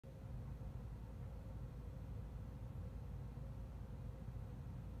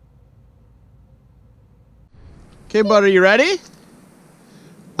Okay, bud, are you ready?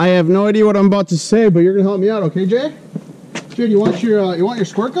 I have no idea what I'm about to say, but you're gonna help me out, okay, Jay? Jay, do you want your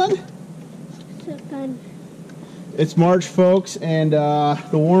squirt gun? Squirt gun. It's March, folks, and the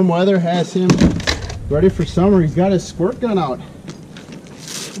warm weather has him ready for summer. He's got his squirt gun out.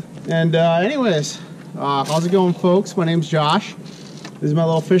 And anyways, how's it going, folks? My name's Josh. This is my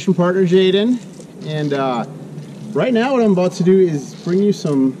little fishing partner, Jaden. And right now what I'm about to do is bring you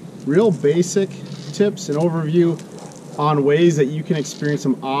some real basic tips and overview on ways that you can experience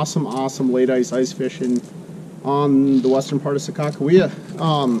some awesome late ice fishing on the western part of Sakakawea.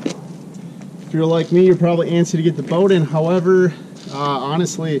 If you're like me, you're probably antsy to get the boat in. However,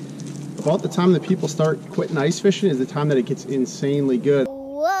 honestly, about the time that people start quitting ice fishing is the time that it gets insanely good.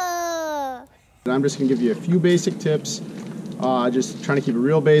 Whoa! And I'm just gonna give you a few basic tips, just trying to keep it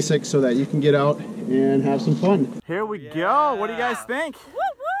real basic so that you can get out and have some fun. Here we go. What do you guys think?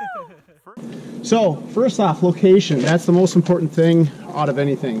 So first off, location. That's the most important thing out of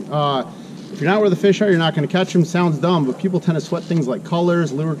anything. If you're not where the fish are, you're not going to catch them. Sounds dumb, but people tend to sweat things like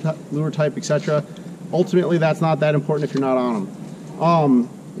colors, lure type, etc. Ultimately, that's not that important if you're not on them.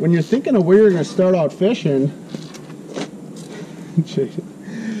 When you're thinking of where you're going to start out fishing,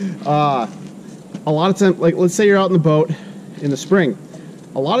 a lot of times, like let's say you're out in the boat in the spring,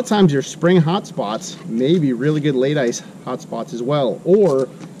 a lot of times your spring hot spots may be really good late ice hot spots as well, or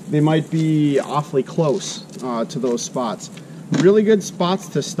they might be awfully close to those spots. Really good spots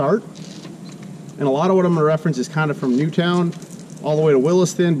to start, and a lot of what I'm going to reference is kind of from Newtown all the way to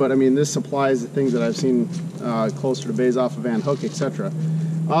Williston, but I mean this applies to things that I've seen closer to bays off of Van Hook, etc.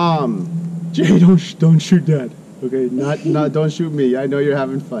 Jay, don't shoot that. Okay, not don't shoot me. I know you're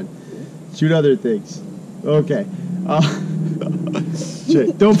having fun. Shoot other things. Okay.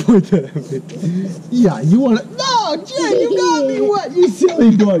 Jay, don't point that at me. Yeah, you want to... No, Jay, you got me. What? You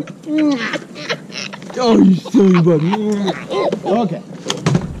silly boy. Oh, you silly boy. Okay.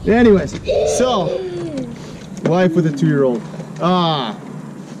 Anyways, so life with a 2-year-old.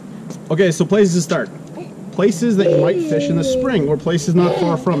 Okay, so places to start. Places that you might fish in the spring, or places not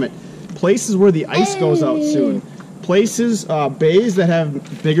far from it. Places where the ice goes out soon. Places, bays that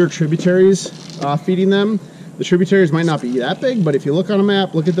have bigger tributaries feeding them. The tributaries might not be that big, but if you look on a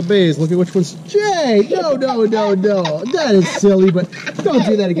map, look at the bays, look at which ones. Jay, no. That is silly, but don't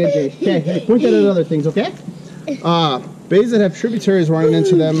do that again, Jay. Okay, hey, point that at other things, okay? Bays that have tributaries running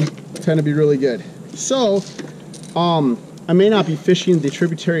into them tend to be really good. So, I may not be fishing the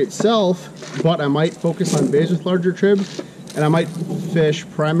tributary itself, but I might focus on bays with larger tribs, and I might fish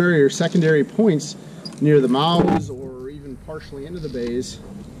primary or secondary points near the mouths or even partially into the bays,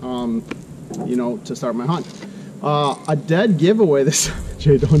 you know, to start my hunt. A dead giveaway this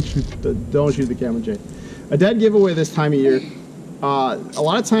Jay, don't shoot the camera, Jay. A dead giveaway this time of year. A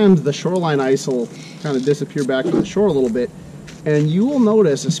lot of times the shoreline ice will kind of disappear back to the shore a little bit, and you will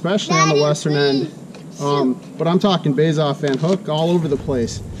notice, especially on the western end, but I'm talking bays off Van Hook, all over the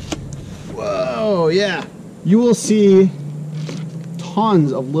place. Whoa, yeah. You will see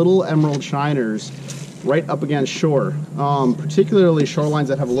tons of little emerald shiners right up against shore, particularly shorelines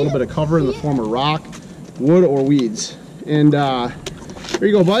that have a little bit of cover in the form of rock, wood, or weeds. And there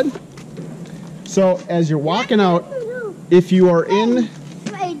you go, bud. So as you're walking out, if you are in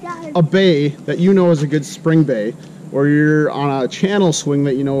a bay that you know is a good spring bay, or you're on a channel swing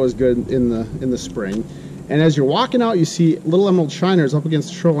that you know is good in the spring, and as you're walking out you see little emerald shiners up against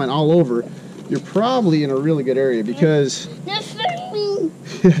the shoreline all over, you're probably in a really good area because... Yeah,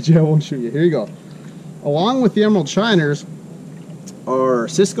 Jay, I won't shoot you. Here you go. Along with the emerald shiners are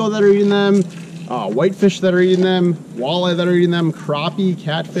Cisco that are eating them, whitefish that are eating them, walleye that are eating them, crappie,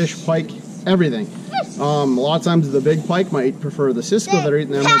 catfish, pike, everything. A lot of times the big pike might prefer the Cisco that are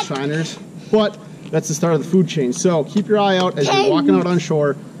eating the emerald shiners, but that's the start of the food chain. So keep your eye out as you're walking out on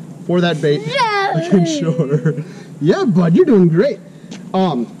shore for that bait on shore. Yeah, bud, you're doing great.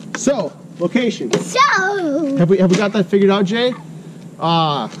 So location. So have we got that figured out, Jay?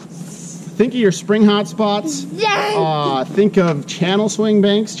 Think of your spring hot spots. Think of channel swing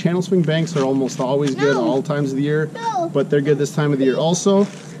banks. Channel swing banks are almost always good all times of the year, but they're good this time of the year also.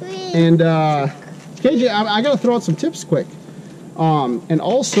 And KJ, I gotta throw out some tips quick. And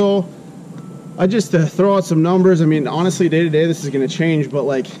also, I just to throw out some numbers. I mean, honestly, day to day this is gonna change, but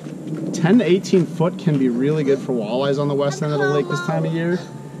like 10 to 18 foot can be really good for walleyes on the west end of the lake this time of year.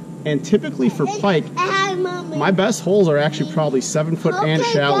 And typically for pike, my best holes are actually probably 7 foot and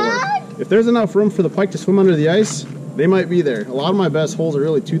shallower. If there's enough room for the pike to swim under the ice, they might be there. A lot of my best holes are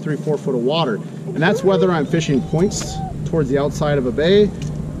really 2, 3, 4 foot of water. And that's whether I'm fishing points towards the outside of a bay,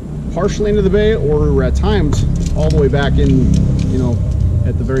 partially into the bay, or at times all the way back in, you know,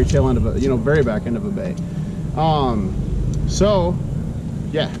 at the very tail end of a, very back end of a bay. So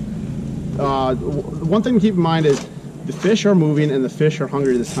yeah, one thing to keep in mind is the fish are moving and the fish are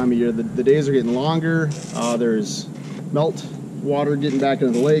hungry this time of year. The days are getting longer. There's melt water getting back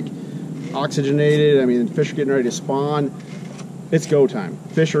into the lake, oxygenated. I mean, fish are getting ready to spawn. It's go time.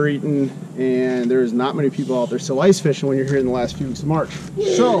 Fish are eating, and there's not many people out there still ice fishing when you're here in the last few weeks of March.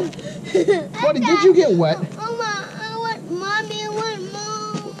 So, buddy, did you get wet? Mama, I want mommy. I want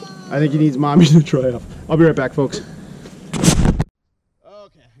mama. I think he needs mommy to try off. I'll be right back, folks.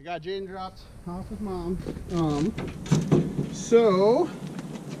 Okay, I got Jaden dropped off with mom. So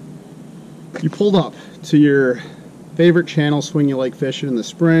you pulled up to your favorite channel swing you like fishing in the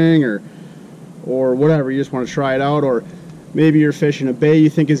spring, or whatever. You just want to try it out, or maybe you're fishing a bay you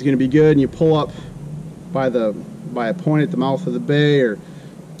think is going to be good, and you pull up by a point at the mouth of the bay, or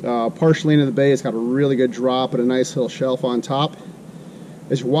partially into the bay. It's got a really good drop and a nice little shelf on top.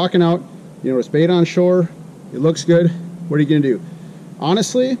 As you're walking out, you notice bait on shore. It looks good. What are you going to do?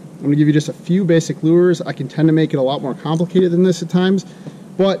 Honestly, I'm going to give you just a few basic lures. I can tend to make it a lot more complicated than this at times,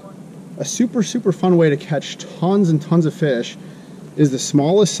 but a super fun way to catch tons and tons of fish is the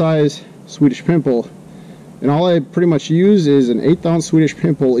smallest size Swedish pimple. And all I pretty much use is an 1/8 ounce Swedish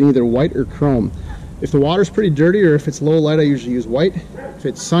pimple in either white or chrome. If the water's pretty dirty or if it's low light, I usually use white. If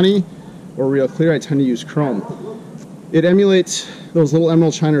it's sunny or real clear, I tend to use chrome. It emulates those little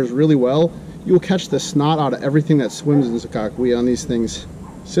emerald shiners really well. You will catch the snot out of everything that swims in Sakakawea on these things.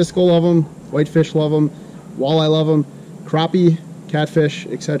 Cisco love them, whitefish love them, walleye love them, crappie, catfish,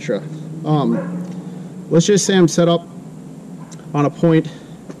 etc. Let's just say I'm set up on a point,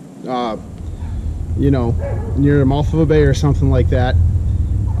 you know, near the mouth of a bay or something like that.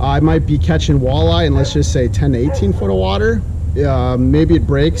 I might be catching walleye in, let's just say, 10 to 18 foot of water. Maybe it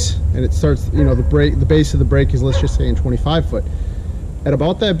breaks and it starts, you know, the base of the break is, let's just say, in 25 foot. At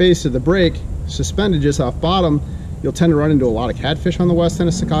about that base of the break, suspended just off bottom, you'll tend to run into a lot of catfish on the west end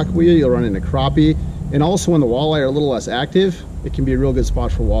of Sakakawea. You'll run into crappie, and also when the walleye are a little less active, it can be a real good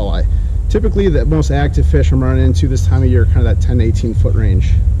spot for walleye. Typically, the most active fish I'm running into this time of year, kind of that 10 to 18 foot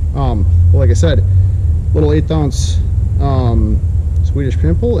range. But like I said, little 1/8 ounce Swedish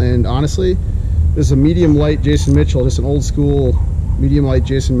pimple, and honestly, this is a medium light Jason Mitchell, just an old school medium light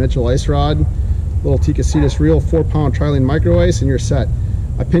Jason Mitchell ice rod. Little Tikasitas reel, 4-pound trilene micro ice, and you're set.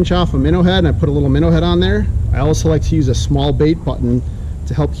 I pinch off a minnow head and I put a little minnow head on there. I also like to use a small bait button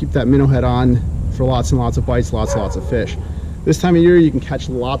to help keep that minnow head on for lots and lots of bites, lots of fish. This time of year you can catch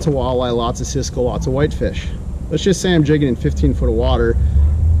lots of walleye, lots of Cisco, lots of whitefish. Let's just say I'm jigging in 15 foot of water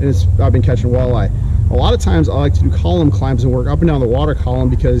and I've been catching walleye. A lot of times I like to do column climbs and work up and down the water column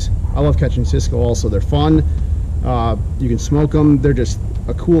because I love catching Cisco also. They're fun. You can smoke them. They're just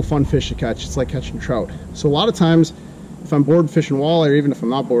a cool, fun fish to catch. It's like catching trout. So a lot of times, if I'm bored fishing walleye, or even if I'm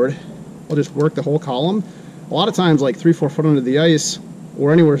not bored, I'll just work the whole column. A lot of times, like 3-4 foot under the ice,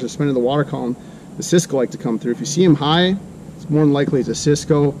 or anywhere suspended in the water column, the Cisco like to come through. If you see them high, it's more than likely it's a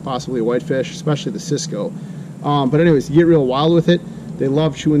Cisco, possibly a whitefish, especially the Cisco. But anyways, you get real wild with it. They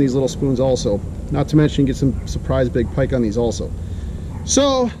love chewing these little spoons also. Not to mention, you get some surprise big pike on these also.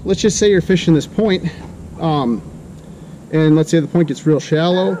 So let's just say you're fishing this point, and let's say the point gets real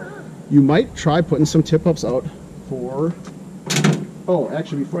shallow. You might try putting some tip-ups out for... Oh,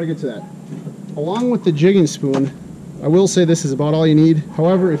 actually, before I get to that, along with the jigging spoon, I will say this is about all you need.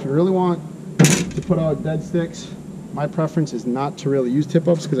 However, if you really want to put out dead sticks, my preference is not to really use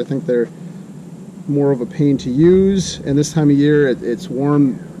tip-ups because I think they're more of a pain to use. And this time of year, it's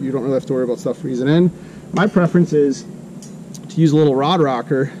warm. You don't really have to worry about stuff freezing in. My preference is to use a little rod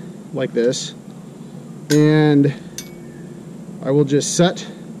rocker like this, and I will just set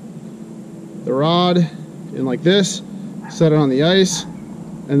the rod in like this, set it on the ice,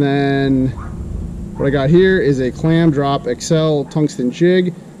 and then what I got here is a Clam Drop XL tungsten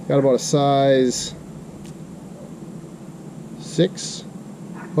jig. Got about a size 6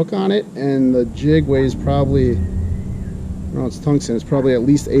 hook on it, and the jig weighs probably, well, it's tungsten, it's probably at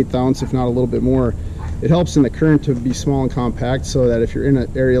least 1/8 ounce, if not a little bit more. It helps in the current to be small and compact so that if you're in an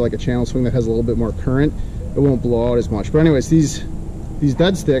area like a channel swing that has a little bit more current, it won't blow out as much. But anyways, these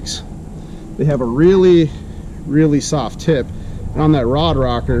dead sticks, they have a really soft tip, and on that rod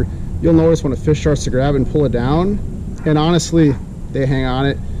rocker, you'll notice when a fish starts to grab and pull it down, and honestly, they hang on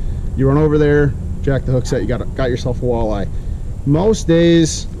it. You run over there, jack the hook set, you got yourself a walleye. Most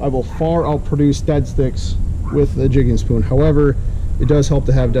days, I will far outproduce dead sticks with a jigging spoon. However, it does help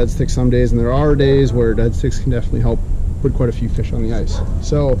to have dead sticks some days, and there are days where dead sticks can definitely help put quite a few fish on the ice.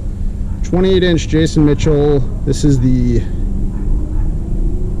 So, 28-inch Jason Mitchell. This is the,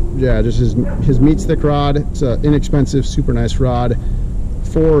 yeah, just his meat stick rod. It's an inexpensive, super nice rod.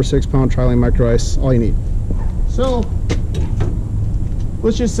 4 or 6 pound trilene micro ice, all you need. So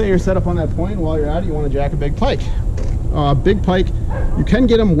let's just say you're set up on that point, and while you're at it, you want to jack a big pike. Big pike, you can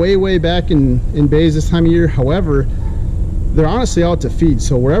get them way back in bays this time of year. However, they're honestly out to feed,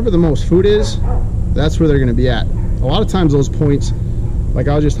 so wherever the most food is, that's where they're going to be at. A lot of times those points, like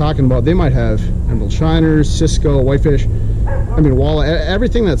I was just talking about, they might have emerald shiners, Cisco, whitefish, I mean walleye,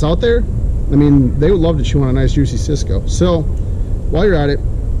 everything that's out there. I mean, they would love to chew on a nice juicy Cisco. So while you're at it,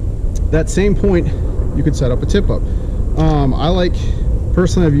 that same point, you could set up a tip up.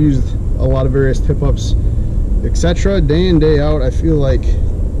 Personally, I've used a lot of various tip ups, etc. Day in, day out, I feel like,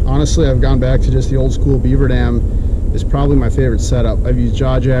 honestly, I've gone back to just the old school beaver dam is probably my favorite setup. I've used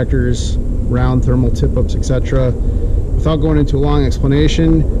jaw jackers, round thermal tip ups, etc. Without going into a long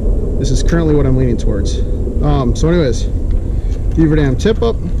explanation, this is currently what I'm leaning towards. So anyways, beaver dam tip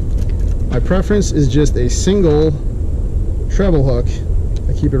up. My preference is just a single treble hook.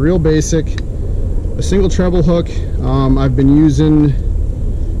 I keep it real basic. A single treble hook. I've been using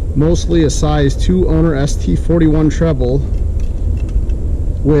mostly a size 2 owner ST41 treble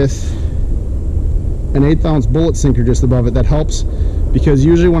with an 1/8 ounce bullet sinker just above it. That helps because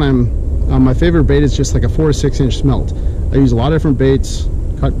usually when I'm my favorite bait is just like a 4 to 6 inch smelt. I use a lot of different baits,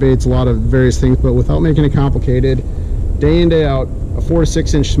 cut baits, a lot of various things, but without making it complicated, day in, day out, a 4 to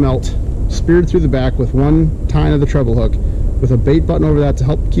 6 inch smelt speared through the back with one tine of the treble hook with a bait button over that to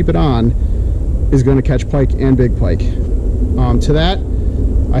help keep it on is going to catch pike and big pike. To that,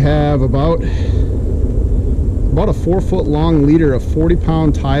 I have about a 4 foot long leader of 40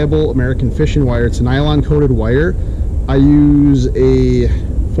 pound tieable American fishing wire. It's a nylon coated wire. I use a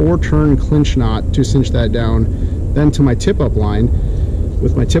 4-turn clinch knot to cinch that down. Then to my tip up line.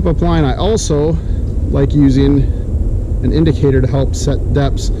 With my tip up line, I also like using an indicator to help set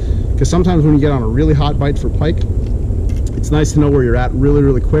depths, because sometimes when you get on a really hot bite for pike, it's nice to know where you're at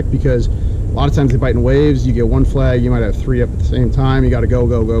really quick, because a lot of times they bite in waves. You get one flag, you might have 3 up at the same time. You got to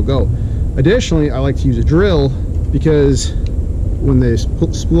go. Additionally, I like to use a drill, because when they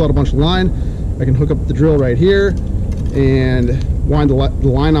spool out a bunch of line, I can hook up the drill right here and wind the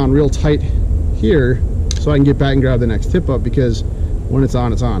line on real tight here, so I can get back and grab the next tip up, because when it's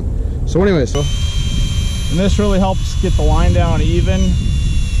on, it's on. So anyways, and this really helps get the line down even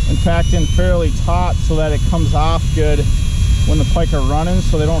and packed in fairly taut so that it comes off good when the pike are running,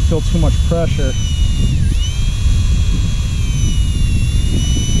 so they don't feel too much pressure.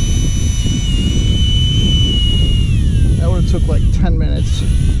 That would have took like 10 minutes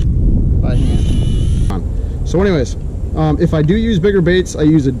by hand. So anyways, if I do use bigger baits, I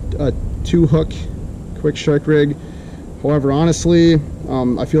use a 2-hook quick strike rig. However, honestly,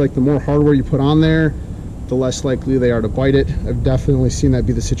 I feel like the more hardware you put on there, the less likely they are to bite it. I've definitely seen that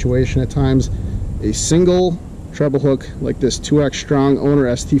be the situation at times. A single treble hook like this 2X strong owner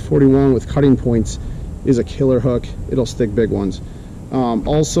ST41 with cutting points is a killer hook. It'll stick big ones.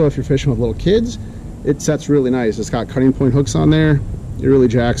 Also, if you're fishing with little kids, it sets really nice. It's got cutting point hooks on there. It really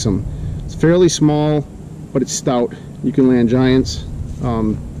jacks them. It's fairly small, but it's stout. You can land giants.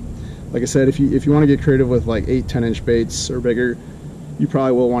 Like I said, if you want to get creative with like 8-10 inch baits or bigger, you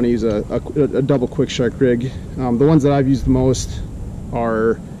probably will want to use a double quick strike rig. The ones that I've used the most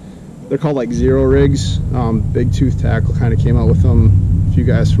are, they're called like zero rigs. Big Tooth Tackle kind of came out with them. A few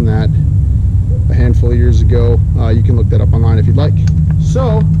guys from that a handful of years ago. You can look that up online if you'd like.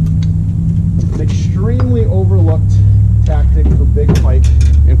 So, an extremely overlooked tactic for big pike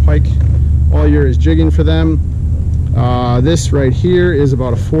and pike all year is jigging for them. This right here is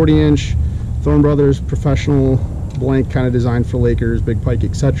about a 40-inch Thorne Brothers professional blank, kind of designed for Lakers, big pike,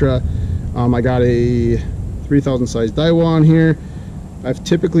 etc. I got a 3000 size Daiwa on here. I've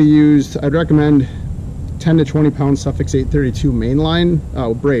typically used, I'd recommend 10 to 20 pound Suffix 832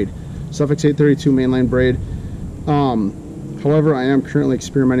 mainline braid. Suffix 832 mainline braid. However, I am currently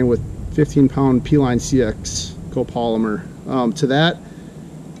experimenting with 15 pound P-Line CX copolymer. To that,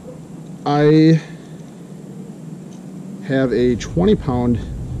 I have a 20 pound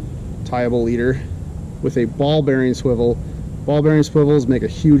tieable leader with a ball bearing swivel. Ball bearing swivels make a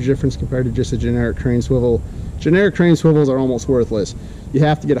huge difference compared to just a generic crane swivel. Generic crane swivels are almost worthless. You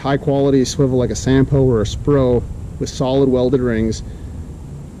have to get a high quality swivel like a Sampo or a Spro with solid welded rings,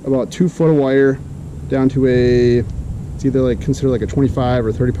 about 2 foot of wire down to a, it's either like considered like a 25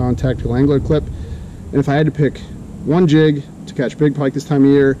 or 30 pound tactical angler clip. And if I had to pick one jig to catch big pike this time of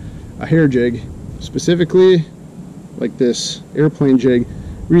year, a hair jig, specifically like this airplane jig.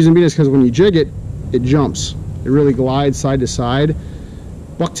 Reason being is because when you jig it, it jumps. It really glides side to side.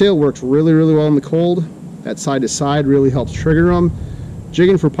 Bucktail works really well in the cold. That side to side really helps trigger them.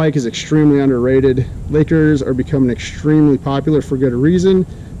 Jigging for pike is extremely underrated. Lakers are becoming extremely popular for good reason.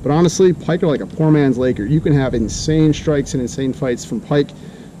 But honestly, pike are like a poor man's laker. You can have insane strikes and insane fights from pike.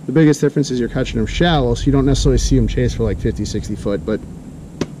 The biggest difference is you're catching them shallow, so you don't necessarily see them chase for like 50, 60 foot, but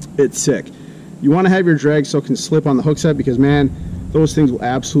it's sick. You want to have your drag so it can slip on the hook set, because man, those things will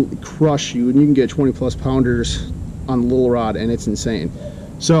absolutely crush you, and you can get 20 plus pounders on the little rod, and it's insane.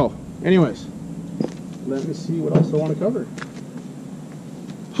 So anyways, let me see what else I want to cover.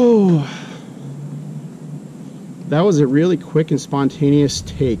 Oh, that was a really quick and spontaneous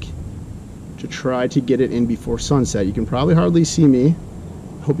take to try to get it in before sunset. You can probably hardly see me.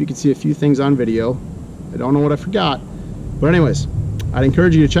 Hope you can see a few things on video. I don't know what I forgot, but anyways, I'd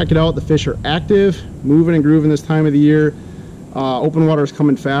encourage you to check it out. The fish are active, moving and grooving this time of the year. Open water is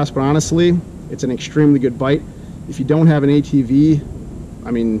coming fast, but honestly, it's an extremely good bite. If you don't have an ATV,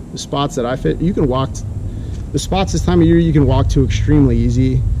 I mean, the spots that I fit, you can walk. The spots this time of year you can walk to extremely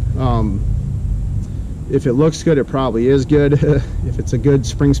easy. If it looks good, it probably is good. If it's a good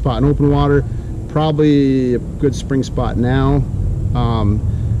spring spot in open water, probably a good spring spot now.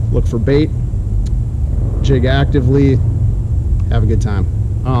 Look for bait, jig actively, have a good time.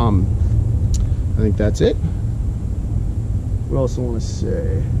 I think that's it. What else I want to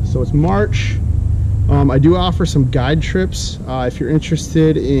say? So it's March. I do offer some guide trips. If you're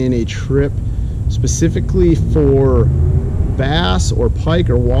interested in a trip specifically for bass or pike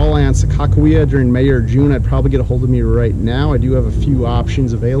or walleye on Sakakawea during May or June, I'd probably get a hold of me right now. I do have a few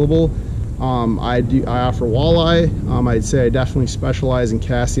options available. I offer walleye. I'd say I definitely specialize in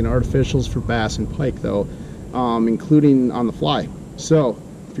casting artificials for bass and pike though, including on the fly. So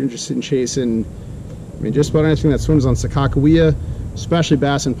if you're interested in chasing, I mean, just about anything that swims on Sakakawea, especially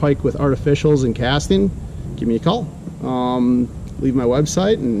bass and pike with artificials and casting, give me a call. Leave my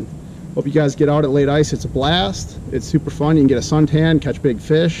website, and hope you guys get out at late ice. It's a blast. It's super fun. You can get a suntan, catch big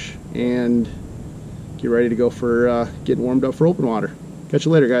fish, and get ready to go for getting warmed up for open water. Catch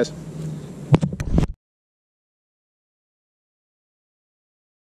you later, guys.